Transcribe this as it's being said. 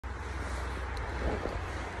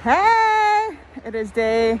Hey, it is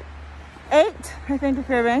day 8, I think, of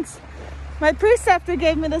Fairbanks. My preceptor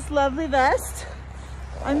gave me this lovely vest.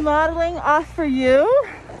 I'm modeling off for you.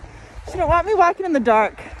 She didn't want me walking in the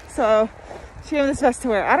dark, so she gave me this vest to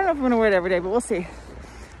wear. I don't know if I'm gonna wear it every day, but we'll see.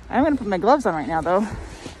 I'm gonna put my gloves on right now though.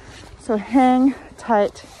 So hang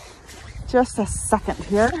tight just a second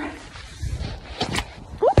here.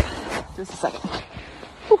 Whoop. Just a second.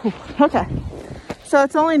 Woo-hoo. Okay, so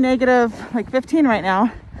it's only negative like 15 right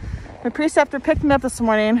now. My preceptor picked me up this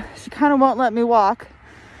morning. She kind of won't let me walk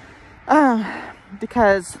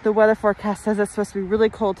because the weather forecast says it's supposed to be really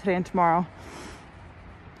cold today and tomorrow.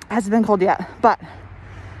 It hasn't been cold yet, but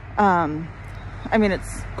I mean,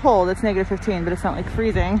 it's cold, it's negative 15, but it's not like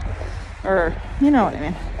freezing, or you know what I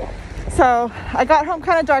mean. So I got home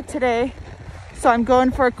kind of dark today, so I'm going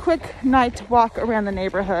for a quick night walk around the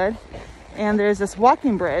neighborhood, and there's this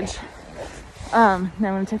walking bridge. Now I'm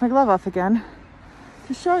gonna take my glove off again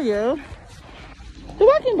to show you the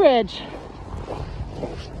walking bridge.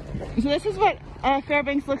 So this is what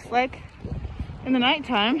Fairbanks looks like in the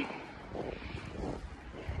nighttime.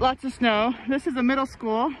 Lots of snow. This is a middle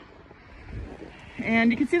school. And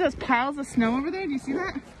you can see those piles of snow over there. Do you see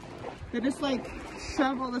that? They just like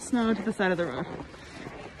shovel the snow to the side of the road.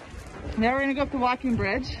 Now we're gonna go up the walking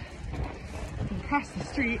bridge and cross the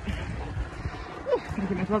street. Whew, gotta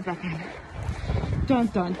get my glove back on. Dun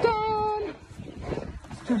dun dun!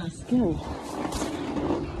 It's kind of scary.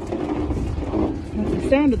 That's the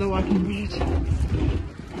sound of the walking bridge.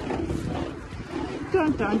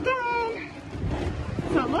 Dun dun dun!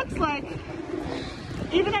 So it looks like,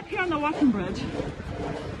 even up here on the walking bridge,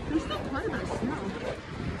 there's still quite a bit of snow.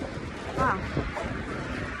 Wow.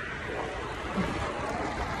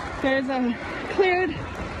 There's a cleared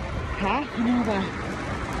path and all the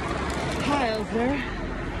piles there.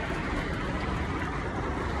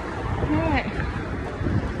 Alright.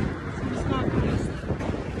 So just go across.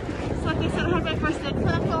 So like I said, I had my first day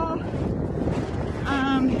clinical.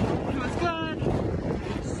 It was good.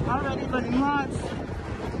 Just already learning lots.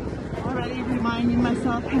 Already reminding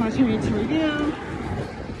myself how much I need to review.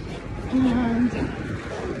 And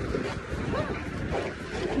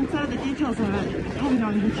outside of the details of it, I probably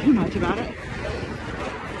don't even too much about it.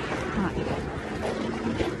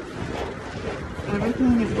 But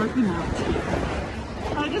everything is working out.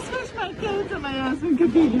 I just wish my kids and my husband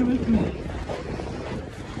could be here with me.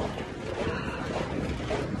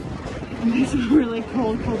 And it's really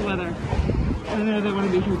cold, cold weather. I know they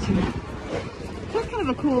want to be here too. That's kind of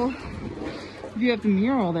a cool view of the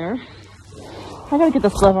mural there. I gotta get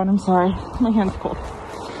this glove on, I'm sorry. My hand's cold.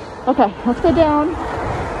 Okay, let's go down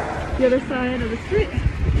the other side of the street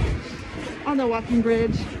on the walking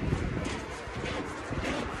bridge.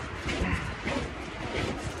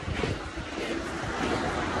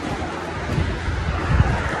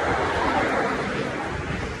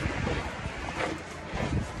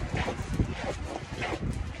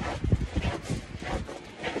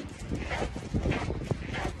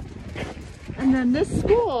 And then this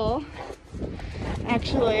school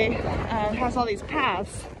actually has all these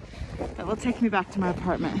paths that will take me back to my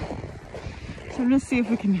apartment. So I'm gonna see if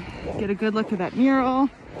we can get a good look at that mural,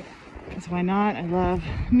 because why not? I love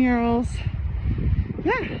murals.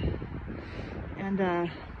 Yeah. And I'm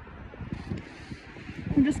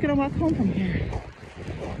just gonna walk home from here.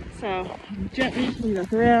 So gently lead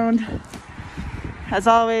us around, as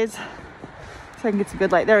always, so I can get some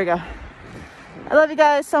good light. There we go. I love you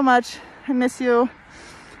guys so much. I miss you.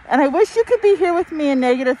 And I wish you could be here with me in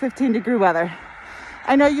negative 15-degree weather.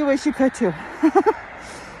 I know you wish you could too.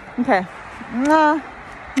 Okay. Mwah.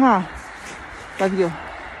 Mwah. Love you.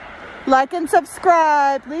 Like and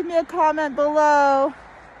subscribe. Leave me a comment below.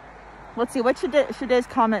 Let's see, what should today's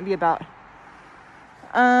comment be about?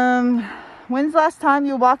 When's the last time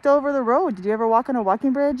you walked over the road? Did you ever walk on a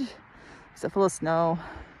walking bridge? Is it full of snow?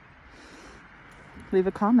 Leave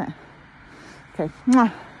a comment. Okay.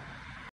 Mwah.